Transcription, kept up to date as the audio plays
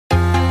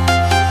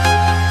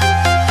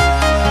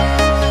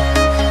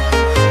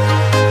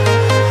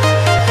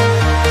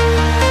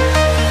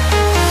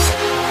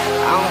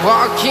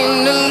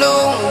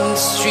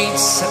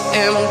so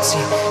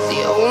empty.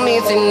 The only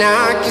thing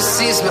I can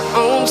see is my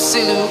own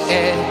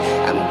silhouette.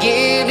 I'm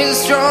getting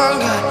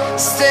stronger,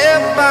 step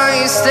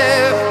by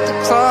step. The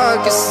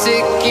clock is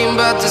ticking,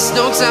 but there's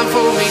no time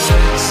for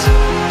regrets.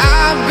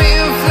 I've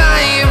been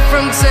flying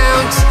from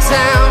town to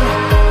town,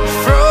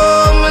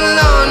 from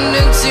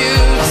London to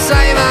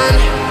Taiwan.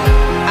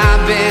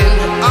 I've been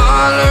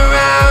all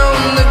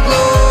around the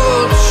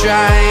globe,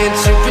 trying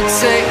to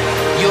protect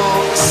your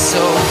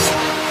soul.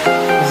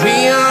 We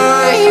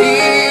are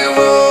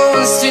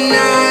heroes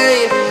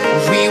tonight.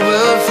 We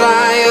will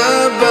fly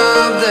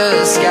above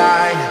the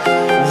sky.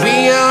 We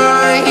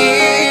are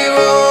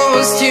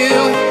heroes tonight.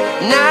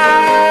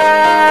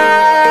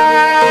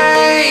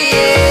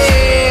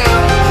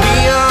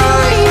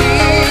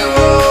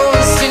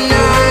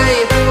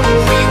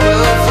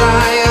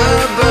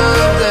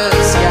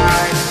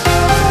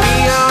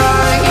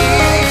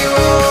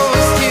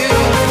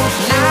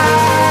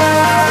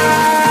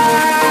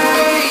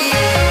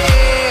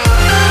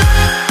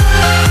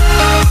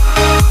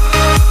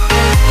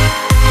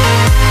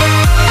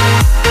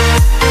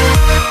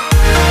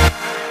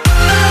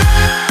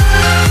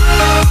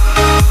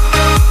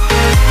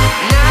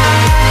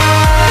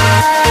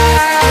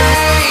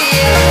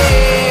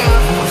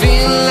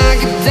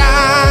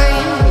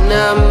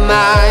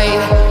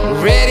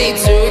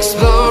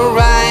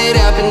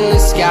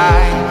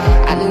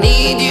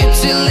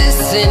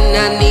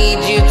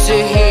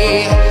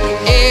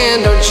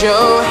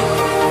 Show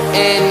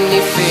any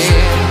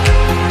fear.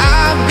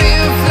 I've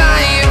been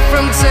flying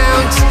from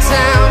town to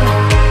town,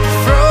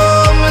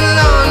 from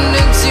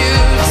London to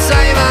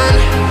Taiwan.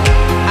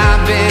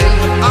 I've been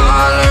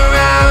all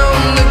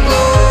around the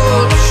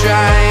globe,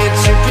 trying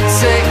to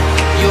protect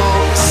your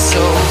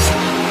soul.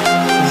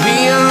 We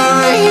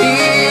are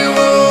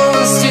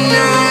heroes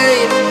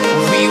tonight.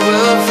 We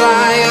will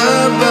fly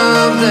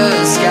above the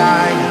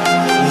sky.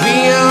 We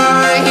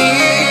are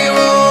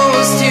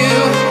heroes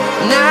tonight.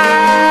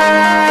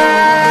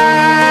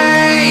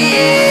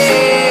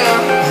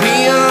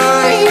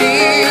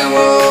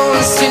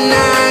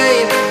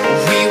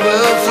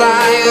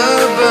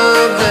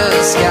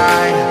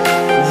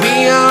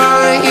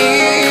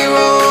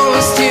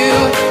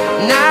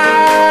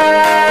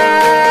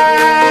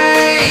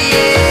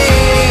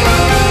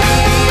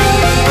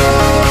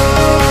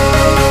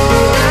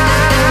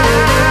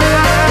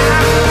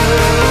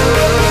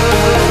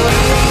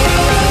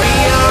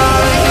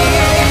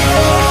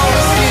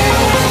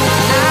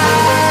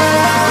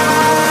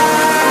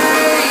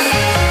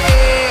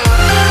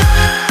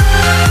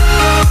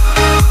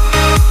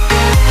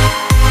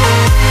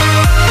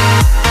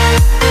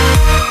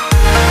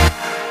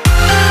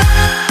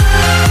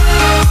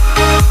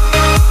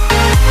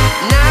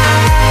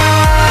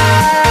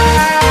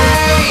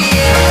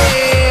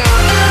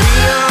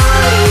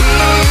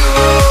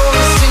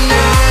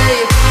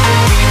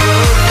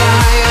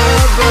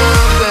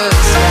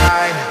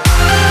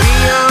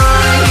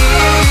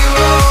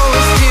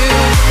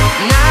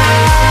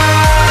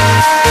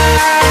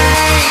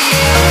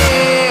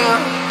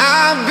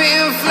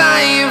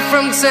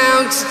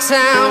 Town to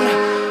town,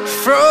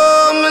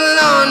 from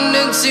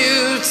London to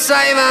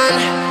Taiwan.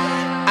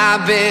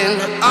 I've been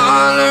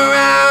all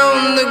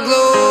around the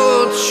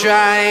globe,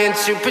 trying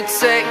to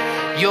protect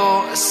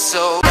your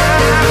soul.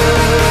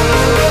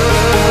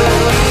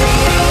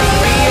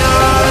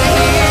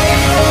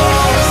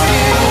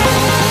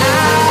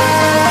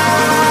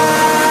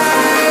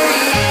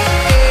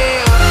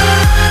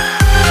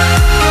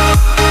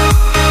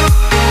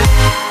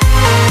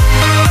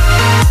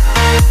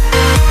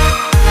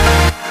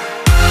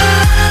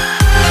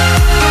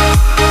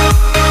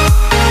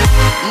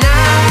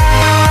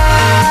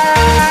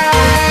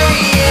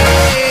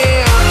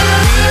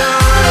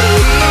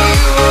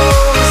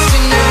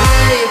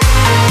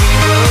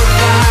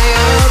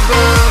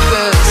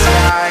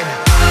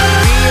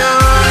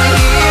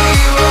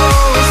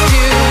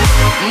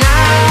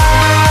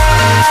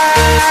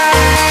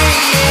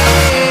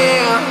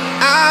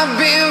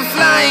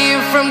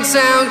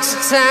 Town to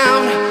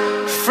town,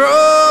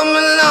 from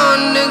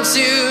London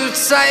to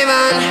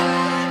Taiwan.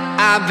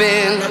 I've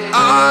been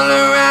all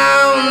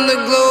around the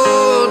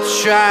globe,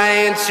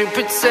 trying to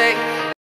protect